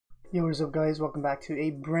Yo, what's up guys, welcome back to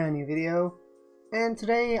a brand new video. And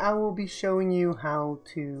today I will be showing you how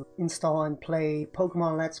to install and play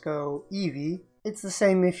Pokemon Let's Go Eevee. It's the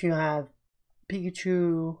same if you have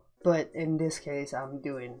Pikachu, but in this case I'm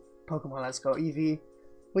doing Pokemon Let's Go Eevee,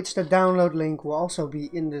 which the download link will also be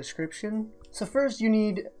in the description. So first you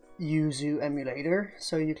need Yuzu Emulator.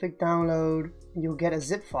 So you click download, you'll get a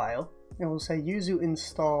zip file. It will say Yuzu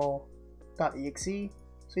install.exe.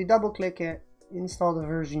 So you double click it, install the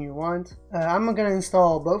version you want. I'm gonna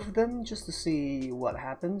install both of them just to see what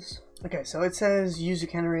happens. Okay, so it says Yuzu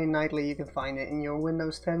Canary Nightly. You can find it in your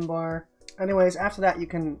Windows 10 bar. Anyways, after that you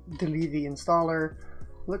can delete the installer.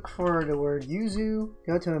 Look for the word Yuzu,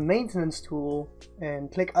 go to a maintenance tool and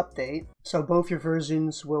click update. So both your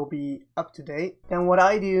versions will be up to date. Then what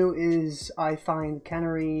I do is I find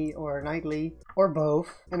Canary or Nightly or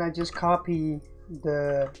both, and I just copy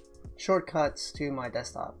the shortcuts to my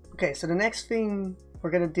desktop. Okay, so the next thing we're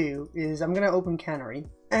gonna do is I'm gonna open Canary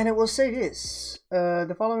and it will say this.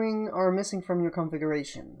 The following are missing from your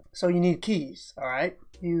configuration. So you need keys, alright?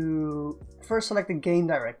 You first select the game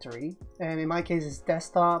directory, and in my case it's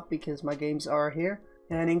desktop because my games are here.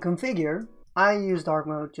 And in configure, I use dark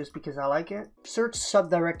mode just because I like it. Search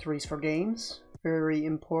subdirectories for games. Very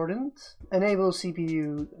important. Enable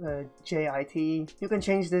CPU JIT. You can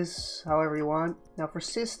change this however you want. Now for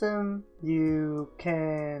system, you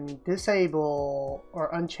can disable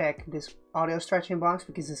or uncheck this audio stretching box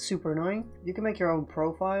because it's super annoying. You can make your own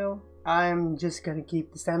profile. I'm just gonna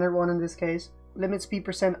keep the standard one in this case. Limit speed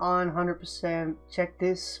percent on 100%. Check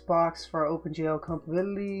this box for OpenGL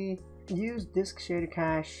compatibility. Use disk shader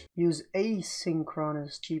cache. Use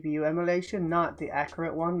asynchronous GPU emulation, not the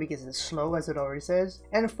accurate one because it's slow as it already says.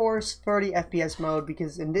 And force 30 FPS mode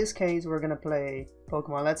because in this case we're gonna play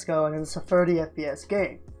Pokemon Let's Go and it's a 30 FPS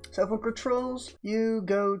game. So for controls, you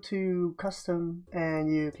go to custom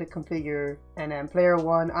and you click configure, and then player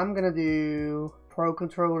one, I'm gonna do Pro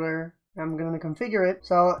Controller. I'm gonna configure it.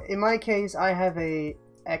 So in my case I have a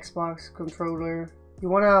Xbox controller. You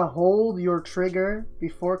want to hold your trigger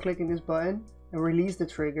before clicking this button and release the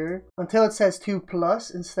trigger until it says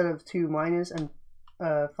 2+ instead of 2- and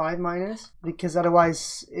 5-, because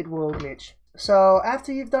otherwise it will glitch. So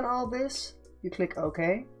after you've done all this, you click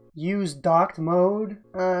OK. Use docked mode,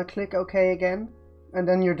 click OK again, and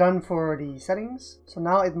then you're done for the settings. So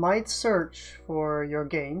now it might search for your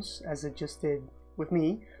games as it just did with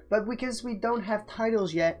me. But because we don't have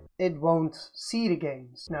titles yet, it won't see the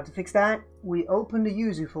games. Now to fix that, we open the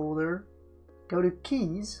Yuzu folder, go to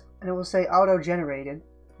keys, and it will say auto-generated.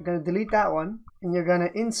 You're going to delete that one, and you're going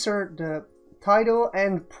to insert the title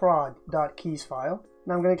and prod.keys file.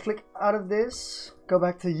 Now I'm going to click out of this, go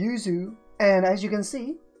back to Yuzu, and as you can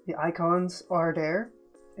see, the icons are there.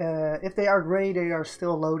 If they are gray, they are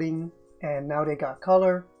still loading, and now they got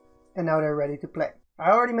color, and now they're ready to play.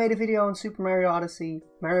 I already made a video on Super Mario Odyssey.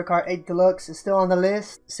 Mario Kart 8 Deluxe is still on the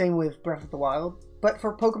list, same with Breath of the Wild. But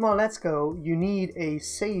for Pokemon Let's Go, you need a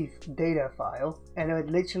save data file, and it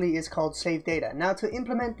literally is called save data. Now to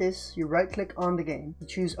implement this, you right click on the game, you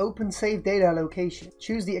choose open save data location,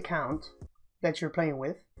 choose the account that you're playing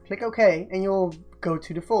with, click OK, and you'll go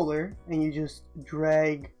to the folder and you just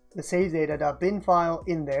drag the save data.bin file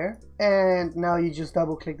in there, and now you just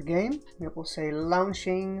double click the game. It will say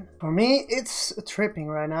launching. For me it's tripping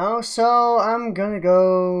right now, so I'm gonna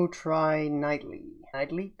go try Nightly.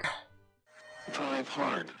 Drive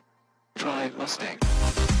hard. Drive Mustang.